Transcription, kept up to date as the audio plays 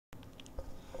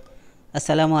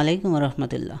আসসালামু আলাইকুম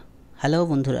রহমতুল্লাহ। হ্যালো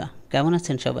বন্ধুরা, কেমন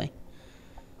আছেন সবাই?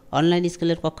 অনলাইন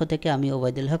স্কুলের পক্ষ থেকে আমি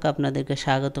ওবায়দুল হক আপনাদেরকে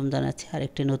স্বাগতম জানাচ্ছি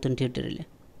আরেকটি নতুন টিউটোরিয়ালে।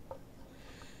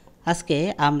 আজকে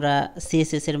আমরা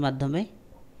সিএসএস এর মাধ্যমে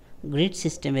গ্রিড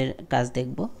সিস্টেমের কাজ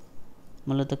দেখব।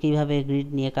 মূলত কিভাবে গ্রিড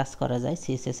নিয়ে কাজ করা যায়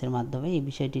সিএসএস এর মাধ্যমে এই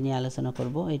বিষয়টি নিয়ে আলোচনা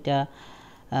করব। এটা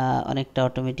অনেকটা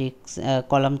অটোমেটিক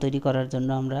কলাম তৈরি করার জন্য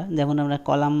যেমন আমরা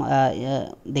কলাম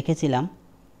দেখেছিলাম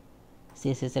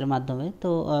সিএসএস এর মাধ্যমে, তো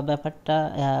ব্যাপারটা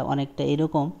অনেকটা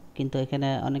এরকম, কিন্তু এখানে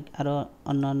আরও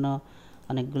অন্য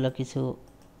অনেকগুলো কিছু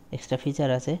এক্সট্রা ফিচার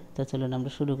আছে। তো চলুন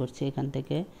আমরা শুরু করছি। এখান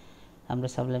থেকে আমরা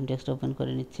সাবলাইম টেক্সট ওপেন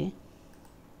করে নিচ্ছি।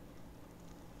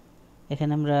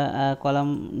 এখানে আমরা কলাম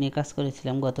নিয়ে কাজ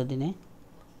করেছিলাম গত দিনে,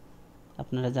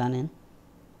 আপনারা জানেন।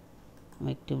 আমি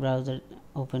একটু ব্রাউজার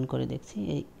ওপেন করে দেখছি।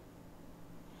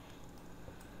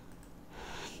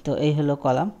 তো এই হলো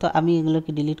কলাম। তো আমি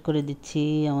এগুলোকে ডিলিট করে দিচ্ছি,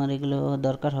 আমার এগুলো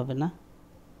দরকার হবে না।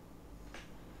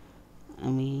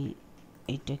 আমি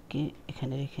এইটাকে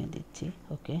এখানে রেখে দিচ্ছি।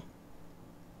 ওকে,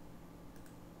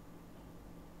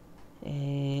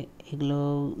 এগুলো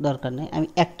দরকার নেই, আমি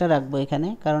একটা রাখবো এখানে,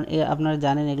 কারণ আপনারা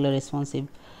জানেন এগুলো রেসপন্সিভ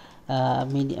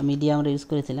মিডিয়া আমরা ইউজ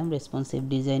করেছিলাম রেসপন্সিভ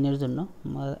ডিজাইনের জন্য।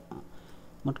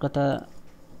 মোট কথা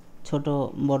ছোট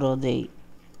বড় যেই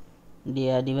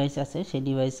ডিভাইস আছে সেই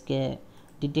ডিভাইসকে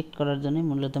ডিটেক্ট করার জন্য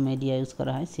মূলত মিডিয়া ইউজ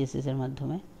করা হয় সিএসএস এর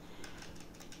মাধ্যমে।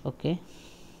 ওকে,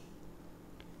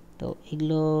 তো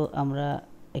এগুলো আমরা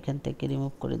এখান থেকে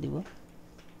রিমুভ করে দিব।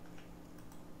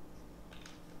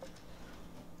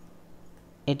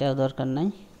 এটাও দরকার নাই।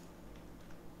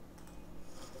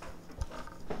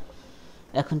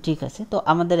 এখন ঠিক আছে। তো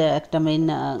আমাদের একটা মেইন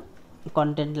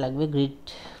কন্টেন্ট লাগবে, গ্রিড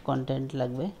কন্টেন্ট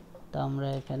লাগবে। তো আমরা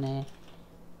এখানে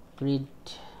গ্রিড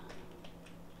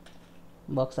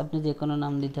বক্স, আপনি যে কোনো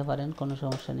নাম দিতে পারেন, কোনো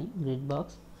সমস্যা নেই। গ্রিড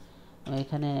বক্স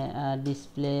এখানে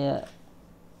ডিসপ্লে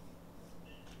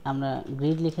আমরা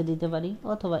গ্রিড লিখে দিতে পারি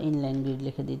অথবা ইনলাইন গ্রিড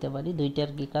লিখে দিতে পারি, দুইটার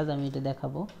কি কাজ আমি এটা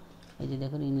দেখাবো। এই যে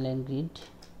দেখুন ইনলাইন গ্রিড।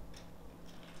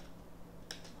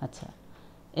 আচ্ছা,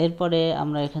 এরপরে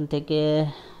আমরা এখান থেকে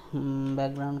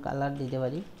ব্যাকগ্রাউন্ড কালার দিতে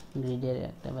পারি। গ্রিডের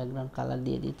একটা ব্যাকগ্রাউন্ড কালার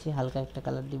দিয়ে দিচ্ছি, হালকা একটা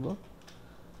কালার দিব।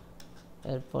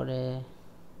 এরপরে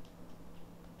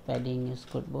প্যাডিং ইউজ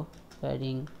করব,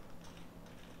 প্যাডিং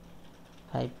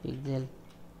 5 পিক্সেল।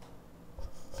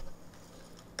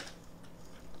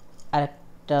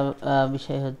 আরেকটা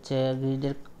বিষয় হচ্ছে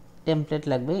গ্রিডের টেমপ্লেট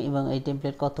লাগবে, এবং এই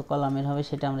টেমপ্লেট কত কলামের হবে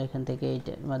সেটা আমরা এখান থেকে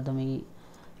এইটার মাধ্যমে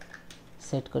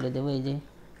সেট করে দেব। এই যে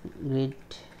গ্রিড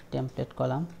টেমপ্লেট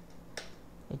কলাম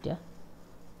এটা।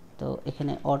 তো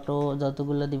এখানে অটো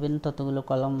যতগুলো দিবেন ততগুলো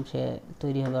কলাম সে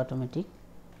তৈরি হবে অটোমেটিক।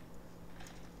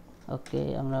 ওকে,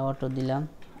 আমরা অটো দিলাম,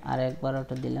 আর একবার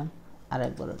অটো দিলাম, আর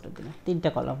একবার অটো দিলাম, 3টা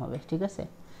কলাম হবে। ঠিক আছে।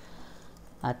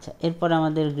 আচ্ছা, এরপর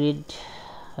আমাদের গ্রিড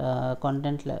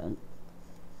কন্টেন্ট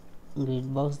গ্রিড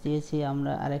বক্স দিয়েছি,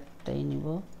 আমরা আরেকটাই নিব,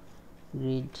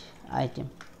 গ্রিড আইটেম।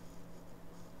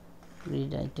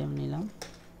 গ্রিড আইটেম নিলাম।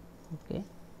 ওকে,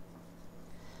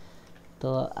 তো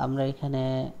আমরা এখানে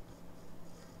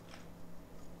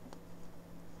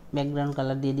ব্যাকগ্রাউন্ড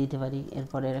কালার দিয়ে দিতে পারি,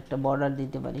 এরপরে একটা বর্ডার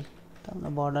দিতে পারি। তো আমরা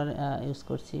বর্ডার ইউজ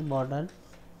করছি, border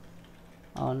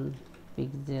on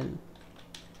pixel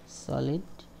solid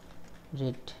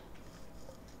red.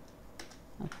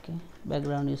 Okay,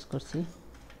 background use করছি,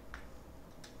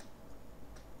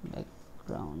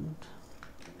 ব্যাকগ্রাউন্ড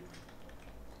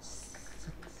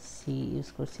সি ইউজ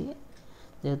করছি,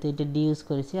 যেহেতু এটা ডি ইউজ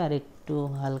করেছি, আর একটু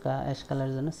হালকা অ্যাশ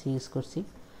কালারের জন্য সি ইউজ করছি।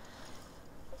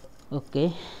 ওকে,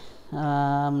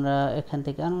 আমরা এখান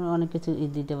থেকে আমরা অনেক কিছু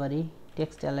দিতে পারি।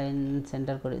 টেক্সট অ্যালাইন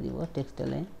সেন্টার করে দিব, টেক্সট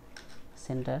অ্যালাইন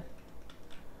সেন্টার।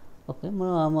 ওকে,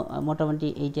 মোটামুটি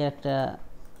এইটা একটা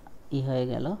হয়ে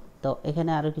গেল। তো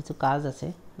এখানে আরও কিছু কাজ আছে।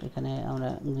 এখানে আমরা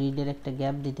গ্রিডের একটা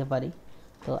গ্যাপ দিতে পারি।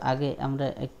 তো আগে আমরা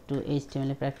একটু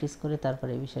এইচটিএমএল প্র্যাকটিস করে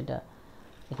তারপরে এই বিষয়টা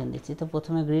এখানে দিচ্ছি। তো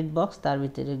প্রথমে গ্রিড বক্স, তার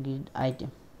ভিতরে গ্রিড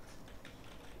আইটেম।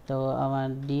 তো আমার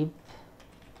ডিপ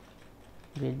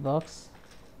গ্রিড বক্স,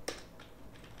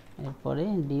 এরপরে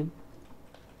ডিপ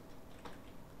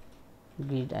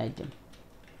গ্রিড আইটেম।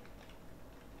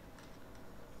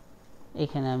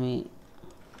 এখানে আমি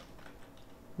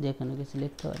যে কোনো কিছু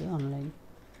লিখতে পারি, অনলাইন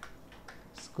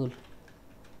স্কুল।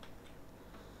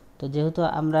 তো যেহেতু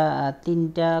আমরা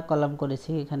 3টা কলাম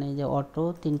করেছি, এখানে যে অটো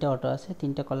 3টা অটো আছে,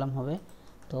 3টা কলাম হবে।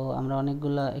 তো আমরা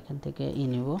অনেকগুলো এখান থেকে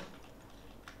নিব।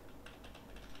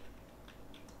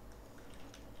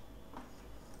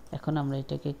 এখন আমরা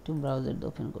এটাকে একটু ব্রাউজার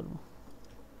ওপেন করব।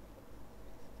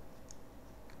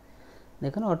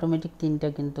 দেখুন অটোমেটিক 3টা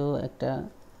কিন্তু একটা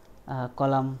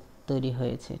কলাম তৈরি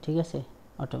হয়েছে। ঠিক আছে,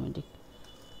 অটোমেটিক।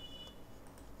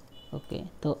 ওকে,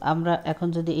 তো আমরা এখন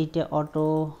যদি এইটা অটো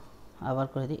আবার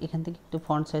করে দিই, এখান থেকে একটু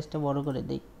ফন্ট সাইজটা বড় করে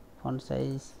দিই। ফন্ট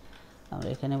সাইজ আমরা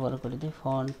এখানে বড় করে দিই,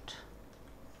 ফন্ট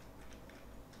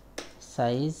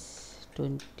সাইজ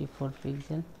 24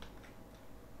 পিক্সেল।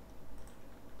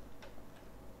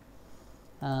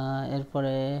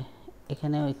 এরপরে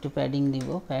এখানেও একটু প্যাডিং দিব,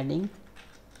 প্যাডিং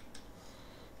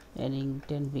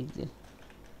 10 পিক্সেল।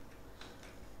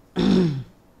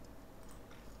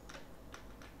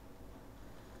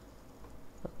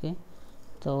 ওকে,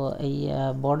 তো এই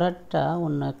বর্ডারটা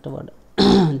অন্য একটা বর্ডার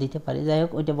দিতে পারি, যাই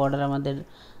হোক ওইটা বর্ডার আমাদের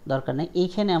দরকার নেই।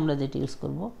 এইখানে আমরা যেটা ইউজ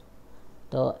করব,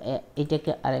 তো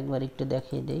এইটাকে আরেকবার একটু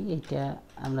দেখিয়ে দিই। এইটা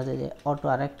আমরা যদি অটো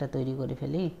আরেকটা তৈরি করে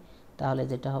ফেলি, তাহলে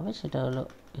যেটা হবে সেটা হলো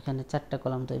এখানে 4টা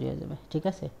কলাম তৈরি হয়ে যাবে, ঠিক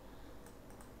আছে।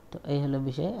 তো এই হলো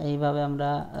বিষয়, এইভাবে আমরা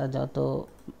যত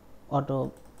অটো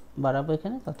বাড়াবো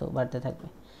এখানে তত বাড়তে থাকবে।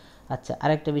 আচ্ছা,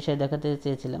 আরেকটা বিষয় দেখাতে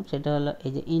চেয়েছিলাম, সেটা হলো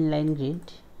এই যে ইনলাইন গ্রিড,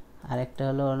 আর একটা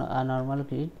হলো নর্মাল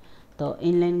গ্রিড। তো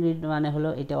ইনলাইন গ্রিড মানে হলো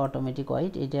এটা অটোমেটিক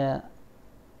হোয়াইট, এটা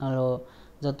হলো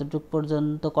যতটুক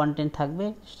পর্যন্ত কন্টেন্ট থাকবে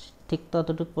ঠিক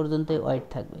ততটুক পর্যন্তই হোয়াইট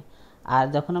থাকবে। আর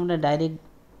যখন আমরা ডাইরেক্ট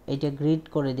এটা গ্রিড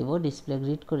করে দিব, ডিসপ্লে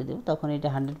গ্রিড করে দেব, তখন এটা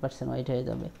 100% হোয়াইট হয়ে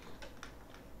যাবে।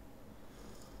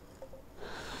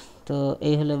 তো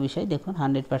এই হলো বিষয়, দেখুন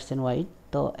 100% হোয়াইট।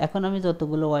 তো এখন আমি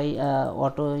যতগুলো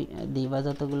অটো দিই বা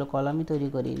যতগুলো কলামই তৈরি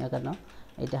করি না কেন,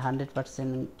 এটা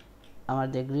 100% আমার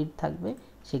যে গ্রিড থাকবে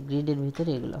সেই গ্রিডের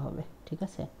ভিতরে এগুলো হবে, ঠিক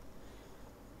আছে।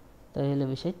 তো এই হলো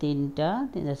বিষয়, 3টা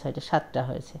 6টা 7টা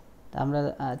হয়েছে। তো আমরা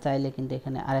চাইলে কিন্তু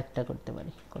এখানে আরেকটা করতে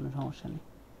পারি, কোনো সমস্যা নেই,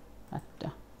 একটা।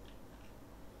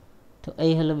 তো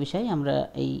এই হলো বিষয়, আমরা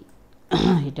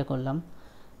এটা করলাম।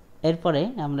 এরপরে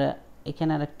আমরা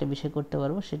এখানে আরেকটা বিষয় করতে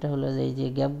পারবো, সেটা হলো যে এই যে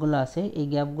গ্যাপগুলো আছে, এই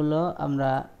গ্যাপগুলো আমরা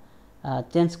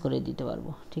চেঞ্জ করে দিতে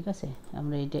পারবো, ঠিক আছে।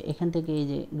 আমরা এটা এখান থেকে এই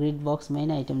যে গ্রিড বক্স মেইন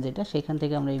আইটেম যেটা, সেখান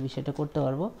থেকে আমরা এই বিষয়টা করতে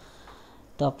পারবো।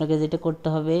 তো আপনাকে যেটা করতে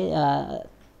হবে,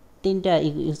 3টা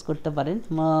ইউজ করতে পারেন।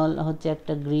 হচ্ছে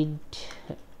একটা গ্রিড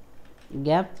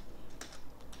গ্যাপ,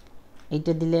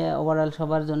 এইটা দিলে ওভারঅল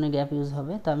সবার জন্য গ্যাপ ইউজ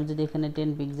হবে। তো আমি যদি এখানে 10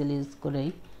 পিক্সেল ইউজ করি,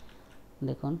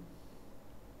 দেখুন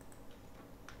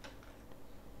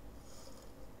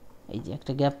এই যে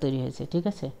একটা গ্যাপ তৈরি হয়েছে, ঠিক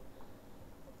আছে।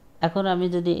 এখন আমি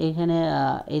যদি এখানে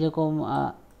এরকম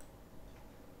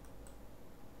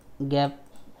গ্যাপ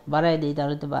বাড়াই দিই,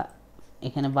 তাহলে তো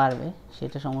এখানে বাড়বে,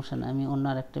 সেটা সমস্যা না। আমি অন্য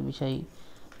আরেকটা বিষয়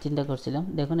চিন্তা করছিলাম,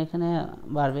 দেখুন এখানে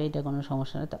বাড়বে, এটা কোনো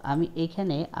সমস্যা না। তো আমি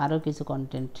এখানে আরও কিছু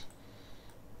কন্টেন্ট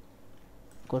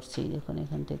করছি, দেখুন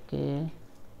এখান থেকে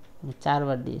আমি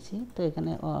 4বার দিয়েছি, তো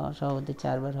এখানে সভাপতি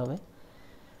 4বার হবে,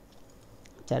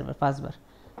 4বার 5বার,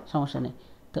 সমস্যা নেই।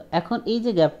 তো এখন এই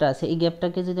যে গ্যাপটা আছে, এই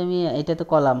গ্যাপটাকে যদি আমি, এটা তো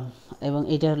কলাম এবং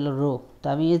এটা হলো রো, তো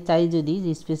আমি চাই যদি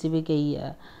স্পেসিফিক এই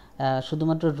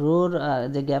শুধুমাত্র রোর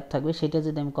যে গ্যাপ থাকবে সেটা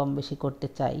যদি আমি কম বেশি করতে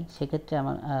চাই, সেক্ষেত্রে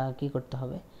আমার কি করতে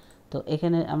হবে। তো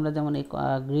এখানে আমরা যেমন এই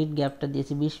গ্রিড গ্যাপটা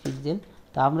দিয়েছি 20 পিক্সেল,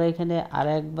 তো আমরা এখানে আর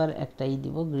একবার একটাই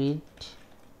দিব গ্রিড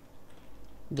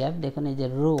গ্যাপ, দেখুন এই যে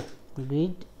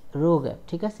গ্রিড রো গ্যাপ,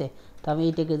 ঠিক আছে। তো আমি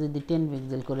এইটাকে যদি 10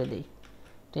 পিক্সেল করে দিই,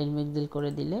 10 পিক্সেল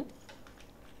করে দিলে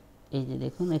এই যে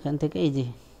দেখুন এখান থেকে এই যে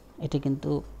এটা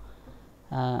কিন্তু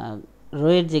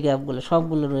রোয়ের যে গ্যাপগুলো,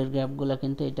 সবগুলো রোয়ের গ্যাপগুলো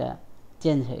কিন্তু এটা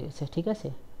চেঞ্জ হয়ে গেছে, ঠিক আছে।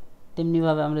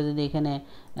 তেমনিভাবে আমরা যদি এখানে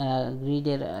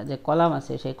গ্রিডের যে কলাম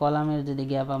আছে, সেই কলামের যদি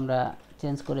গ্যাপ আমরা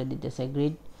চেঞ্জ করে দিতে চাই,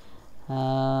 গ্রিড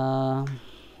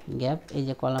গ্যাপ, এই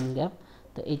যে কলাম গ্যাপ,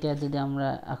 তো এইটা যদি আমরা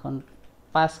এখন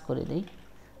 5 করে দিই,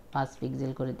 5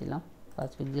 পিক্সেল করে দিলাম,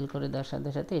 5 পিক্সেল করে দেওয়ার সাথে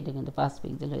সাথে এটা কিন্তু 5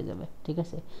 পিক্সেল হয়ে যাবে, ঠিক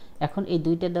আছে। এখন এই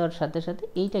দুইটা দেওয়ার সাথে সাথে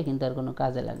এইটা কিন্তু আর কোনো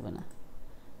কাজে লাগবে না,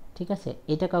 ঠিক আছে।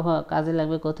 এটা কখন কাজে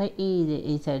লাগবে, কোথায়, এই যে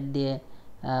এই সাইড দিয়ে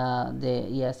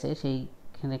যে আছে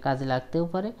সেইখানে কাজে লাগতেও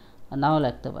পারে নাও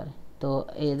লাগতে পারে। তো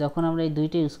যখন আমরা এই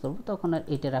দুইটা ইউজ করব, তখন আর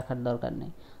এটা রাখার দরকার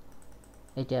নেই,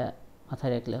 এটা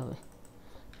মাথায় রাখলে হবে।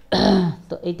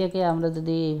 তো এইটাকে আমরা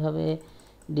যদি এইভাবে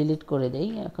ডিলিট করে দেই,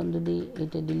 এখন যদি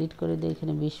এটা ডিলিট করে দেই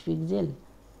এখানে 20 পিক্সেল,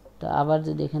 তো আবার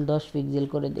যদি এখানে 10 পিক্সেল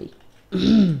করে দেই,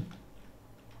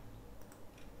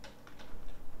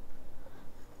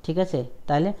 ঠিক আছে।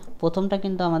 তাহলে প্রথমটা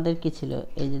কিন্তু আমাদের কি ছিল,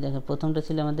 এই যে দেখেন প্রথমটা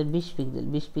ছিল আমাদের 20 পিক্সেল।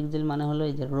 20 পিক্সেল মানে হলো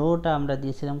এই যে রোটা আমরা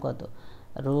দিয়েছিলাম কত,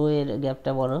 রো এর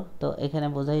গ্যাপটা বড়, তো এখানে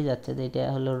বোঝাই যাচ্ছে যে এটা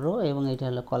হলো রো এবং এটা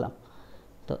হলো কলাম।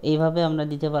 তো এইভাবে আমরা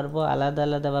দিতে পারবো আলাদা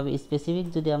আলাদাভাবে। স্পেসিফিক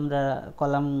যদি আমরা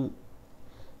কলাম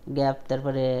গ্যাপ,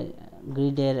 তারপরে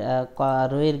গ্রিডের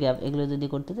রোয়ের গ্যাপ, এগুলো যদি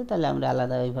করতে চাই, তাহলে আমরা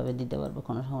আলাদা ওইভাবে দিতে পারবো,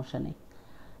 কোনো সমস্যা নেই।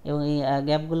 এবং এই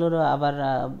গ্যাপগুলোরও আবার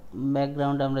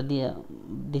ব্যাকগ্রাউন্ড আমরা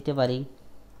দিতে পারি।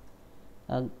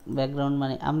 ব্যাকগ্রাউন্ড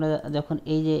মানে আমরা যখন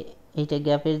এই যে এইটা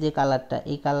গ্যাপের যে কালারটা,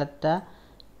 এই কালারটা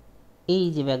এই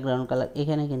যে ব্যাকগ্রাউন্ড কালার,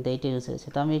 এখানে কিন্তু এইটা ইউজ হয়েছে।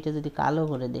 তো আমি এটা যদি কালো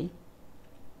করে দিই,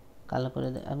 কালো করে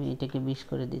আমি এটাকে 20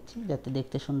 করে দিচ্ছি যাতে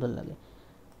দেখতে সুন্দর লাগে।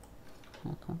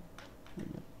 এখন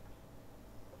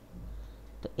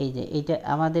তো এই যে এইটা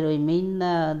আমাদের ওই মেইন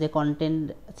যে কন্টেন্ট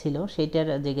ছিল সেইটার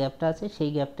যে গ্যাপটা আছে সেই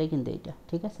গ্যাপটাই কিন্তু এইটা,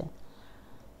 ঠিক আছে।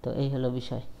 তো এই হলো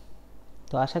বিষয়।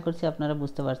 তো আশা করছি আপনারা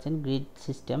বুঝতে পারছেন গ্রিড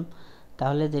সিস্টেম।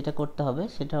 তাহলে যেটা করতে হবে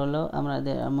সেটা হলো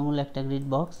আমাদের মূল একটা গ্রিড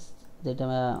বক্স যেটা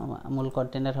মূল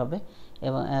কন্টেনার হবে,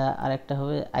 এবং আরেকটা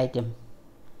হবে আইটেম।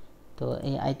 তো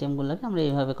এই আইটেমগুলোকে আমরা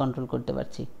এইভাবে কন্ট্রোল করতে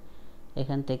পারছি।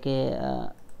 এখান থেকে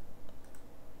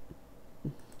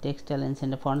টেক্সট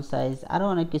অ্যালাইনমেন্ট, ফন্ট সাইজ, আরও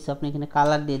অনেক কিছু আপনি এখানে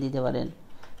কালার দিয়ে দিতে পারেন।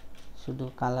 শুধু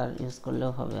কালার ইউজ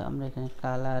করলেও হবে। আমরা এখানে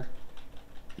কালার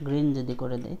গ্রিন যদি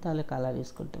করে দেই তাহলে কালার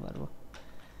ইউজ করতে পারবো।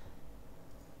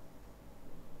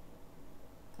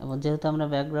 এবং যেহেতু আমরা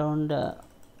ব্যাকগ্রাউন্ড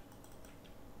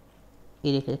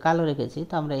কালো রেখেছি,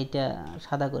 তো আমরা এটা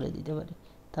সাদা করে দিতে পারি,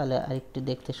 তাহলে আরেকটু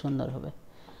দেখতে সুন্দর হবে।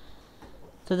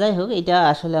 তো যাই হোক, এটা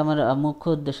আসলে আমার মুখ্য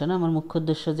উদ্দেশ্য না। আমার মুখ্য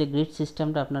উদ্দেশ্য যে গ্রিড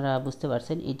সিস্টেমটা আপনারা বুঝতে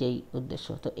পারছেন, এটাই উদ্দেশ্য।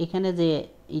 তো এখানে যে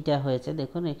এটা হয়েছে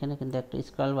দেখুন, এখানে কিন্তু একটা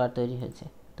স্ক্রল বার তৈরি হয়েছে।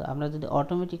 তো আমরা যদি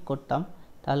অটোমেটিক করতাম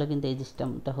তাহলে কিন্তু এই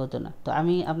সিস্টেমটা হতো না। তো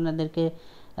আমি আপনাদেরকে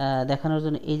দেখানোর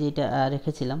জন্য এই যে এটা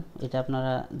রেখেছিলাম, এটা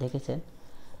আপনারা দেখেছেন।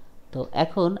 তো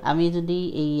এখন আমি যদি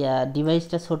এই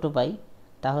ডিভাইসটা ছোট পাই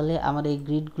তাহলে আমার এই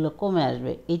গ্রিডগুলো কমে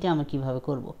আসবে। এইটা আমি কিভাবে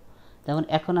করব? যেমন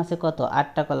এখন আছে কত,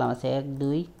 8টা কলাম আছে, 1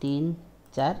 2 3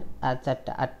 4 আর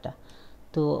 4টা, 8টা।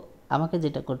 তো আমাকে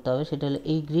যেটা করতে হবে সেটা হলো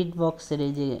এই গ্রিড বক্সের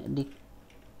এই যে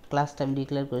ক্লাসটা আমি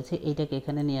ডিক্লেয়ার করেছি এইটাকে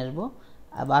এখানে নিয়ে আসবো।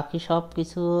 আর বাকি সব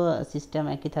কিছু সিস্টেম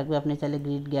একই থাকবে। আপনি চাইলে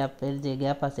গ্রিড গ্যাপের যে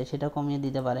গ্যাপ আছে সেটা কমিয়ে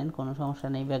দিতে পারেন, কোনো সমস্যা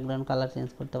নেই। ব্যাকগ্রাউন্ড কালার চেঞ্জ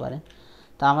করতে পারেন।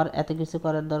 তো আমার এত কিছু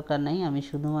করার দরকার নেই। আমি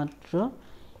শুধুমাত্র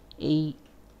এই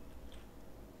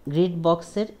গ্রিড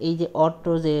বক্সের এই যে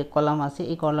অটো যে কলাম আছে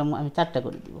এই কলাম আমি 4টা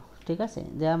করে দিব, ঠিক আছে।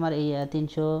 যে আমার এই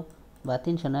 300 বা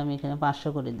 300 না, আমি এখানে 500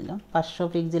 করে দিলাম। 500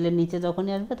 পিক্সেলের নিচে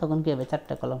যখনই আসবে তখন কী হবে,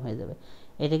 4টা কলাম হয়ে যাবে।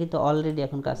 এটা কিন্তু অলরেডি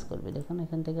এখন কাজ করবে। দেখুন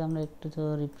এখান থেকে আমরা একটু তো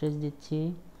রিফ্রেশ দিচ্ছি।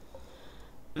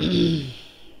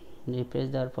 রিফ্রেশ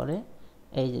দেওয়ার পরে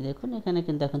এই যে দেখুন এখানে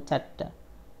কিন্তু এখন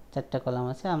 4টা কলাম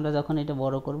আছে। আমরা যখন এটা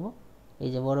বড় করব, এই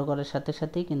যে বড় করার সাথে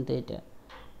সাথেই কিন্তু এটা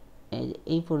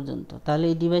এই পর্যন্ত। তাহলে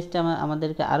এই ডিভাইসটা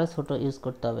আমাদেরকে আরও ছোট ইউজ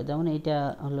করতে হবে। যেমন এইটা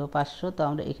হলো 500, তো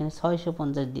আমরা এখানে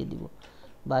 650 দিয়ে দিব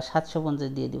বা 750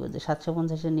 দিয়ে দিব। যে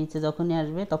 750-এর নিচে যখনই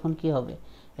আসবে তখন কি হবে,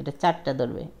 এটা 4টা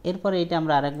ধরবে। এরপরে এটা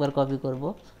আমরা আরেকবার কপি করব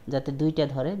যাতে 2টা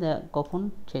ধরে। কখন,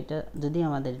 সেটা যদি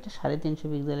আমাদের এটা 350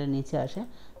 পিক্সেলের নিচে আসে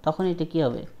তখন এটা কি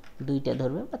হবে, 2টা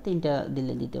ধরবে, বা 3টা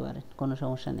দিলে দিতে পারেন, কোনো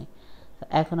সমস্যা নেই।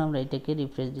 এখন আমরা এটাকে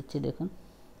রিফ্রেশ দিচ্ছি, দেখুন।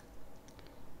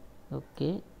 ওকে,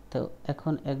 তো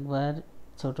এখন একবার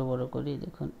ছোট বড় করি,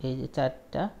 দেখুন এই যে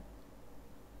 4টা,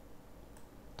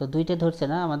 তো 2টা ধরছে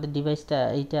না, আমাদের ডিভাইসটা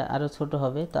এইটা আরও ছোট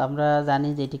হবে। তো আমরা জানি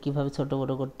যে এটি কীভাবে ছোট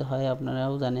বড় করতে হয়,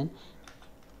 আপনারাও জানেন।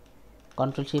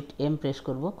 Ctrl+Shift+M প্রেস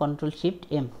করব,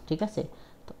 Ctrl+Shift+M, ঠিক আছে।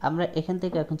 তো আমরা এখান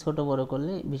থেকে এখন ছোট বড়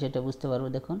করলে বিষয়টা বুঝতে পারবো।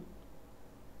 দেখুন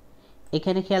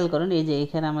এখানে খেয়াল করুন, এই যে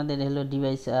এখানে আমাদের হলো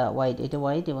ডিভাইস ওয়াইড, এটা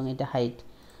ওয়াইড এবং এটা হাইট।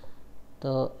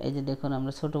 তো এই যে দেখুন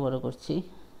আমরা ছোট বড় করছি।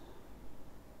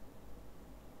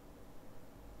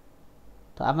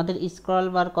 তো আমাদের স্ক্রল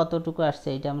বার কতটুকু আসছে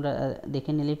এটা আমরা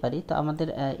দেখে নিলেই পারি। তো আমাদের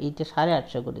এইটা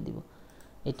 850 করে দিব,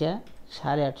 এটা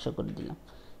 850 করে দিলাম।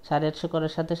 850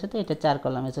 করার সাথে সাথে এটা 4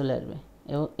 কলামে চলে আসবে,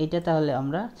 এবং এটা তাহলে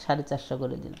আমরা 450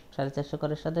 করে দিলাম। 450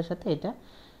 করার সাথে সাথে এটা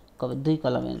কবে 2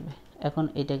 কলামে আসবে। এখন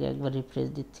এটাকে একবার রিফ্রেশ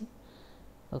দিচ্ছি।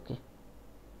 ওকে,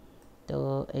 তো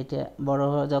এটা বড়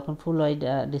যখন ফুল ওয়াইড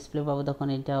ডিসপ্লে পাবো তখন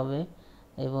এটা হবে।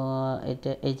 এবং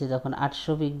এটা এই যে যখন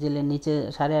 800 পিক্সেলের নিচে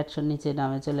 850 নিচে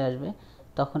নামে চলে আসবে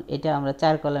তখন এটা আমরা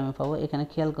 4 কলামে পাবো। এখানে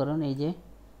খেয়াল করুন, এই যে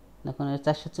দেখুন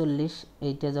 440,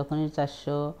 এইটা যখনই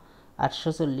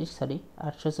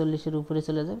 840-এর উপরে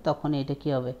চলে যাবে তখন এটা কি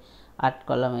হবে, 8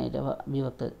 কলামে এটা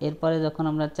বিভক্ত। এরপরে যখন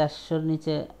আমরা 400-র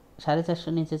নিচে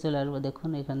 450 নিচে চলে আসবো, দেখুন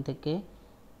এখান থেকে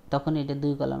তখন এটা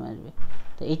 2 কলামে আসবে।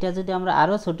 তো এটা যদি আমরা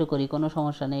আরও ছোট করি কোনো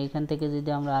সমস্যা নেই। এখান থেকে যদি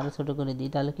আমরা আরও ছোট করে দিই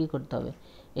তাহলে কি করতে হবে,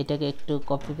 এটাকে একটু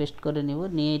কপি পেস্ট করে নিব।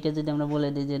 নিয়ে এটা যদি আমরা বলে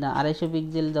দিই যে না 250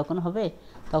 পিক্সেল যখন হবে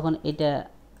তখন এটা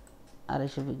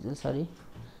 250 পিক্সেল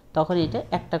তখন এটা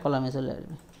একটা কলামে চলে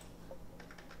আসবে।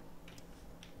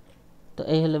 তো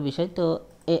এই হলো বিষয়। তো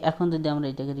এখন যদি আমরা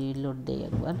এটাকে রিলোড দিই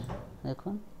একবার,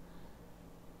 দেখুন।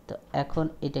 তো এখন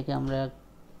এটাকে আমরা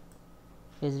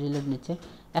পেজ রিলোড নিচ্ছে।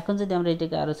 এখন যদি আমরা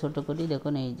এটাকে আরও ছোট করি,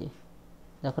 দেখুন এই যে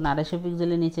যখন 250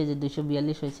 পিক্সেলের নিচে যে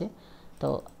 242 হয়েছে, তো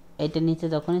এটা নিচে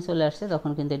যখনই চলে আসছে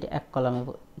তখন কিন্তু এটা 1 কলামে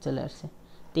চলে আসছে।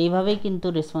 তো এইভাবেই কিন্তু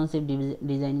রেসপন্সিভ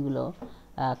ডিজাইনগুলো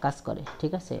কাজ করে,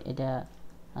 ঠিক আছে। এটা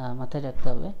মাথায় রাখতে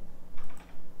হবে।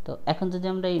 তো এখন যদি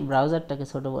আমরা এই ব্রাউজারটাকে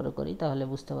ছোট বড় করি তাহলে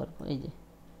বুঝতে পারবো। এই যে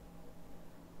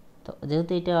তো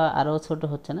যেহেতু এটা আরও ছোট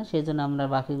হচ্ছে না, সেই জন্য আমরা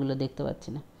বাকিগুলো দেখতে পাচ্ছি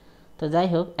না। তো যাই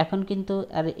হোক, এখন কিন্তু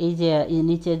আর এই যে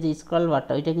নিচের যে স্ক্রল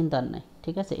বারটা ওইটা কিন্তু আর নাই,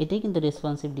 ঠিক আছে। এটাই কিন্তু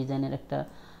রেসপন্সিভ ডিজাইনের একটা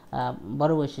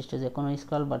বড় বৈশিষ্ট্য, যে কোনো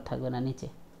স্ক্রল বার থাকবে না নিচে।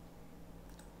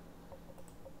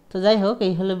 তো যাই হোক,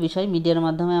 এই হলো বিষয়। মিডিয়ার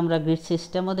মাধ্যমে আমরা গ্রিড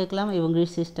সিস্টেমও দেখলাম, এবং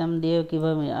গ্রিড সিস্টেম দিয়ে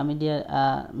কীভাবে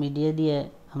মিডিয়া দিয়ে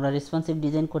আমরা রেসপন্সিভ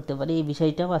ডিজাইন করতে পারি, এই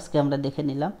বিষয়টাও আজকে আমরা দেখে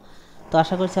নিলাম। তো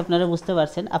আশা করছি আপনারা বুঝতে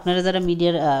পারছেন। আপনারা যারা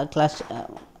মিডিয়ার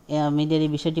মিডিয়ার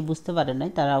এই বিষয়টি বুঝতে পারেন নাই,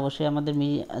 তারা অবশ্যই আমাদের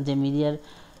যে মিডিয়ার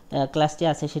ক্লাসটি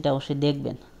আছে সেটা অবশ্যই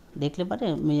দেখবেন। দেখলে পারে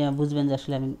বুঝবেন যে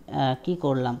আসলে আমি কী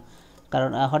করলাম।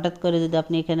 কারণ হঠাৎ করে যদি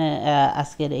আপনি এখানে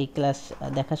আজকের এই ক্লাস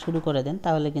দেখা শুরু করে দেন,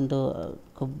 তাহলে কিন্তু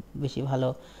খুব বেশি ভালো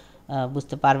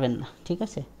বুঝতে পারবেন না, ঠিক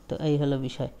আছে। তো এই হলো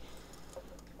বিষয়।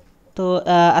 তো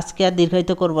আজকে আর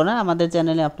দীর্ঘায়িত করব না। আমাদের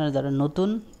চ্যানেলে আপনারা যারা নতুন,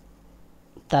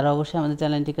 তারা অবশ্যই আমাদের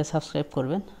চ্যানেলটিকে সাবস্ক্রাইব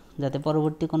করবেন, যাতে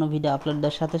পরবর্তী কোনো ভিডিও আপলোড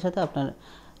দেওয়ার সাথে সাথে আপনার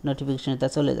নোটিফিকেশন তা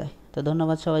চলে যায়। তো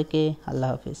ধন্যবাদ সবাইকে। আল্লাহ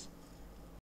হাফিজ।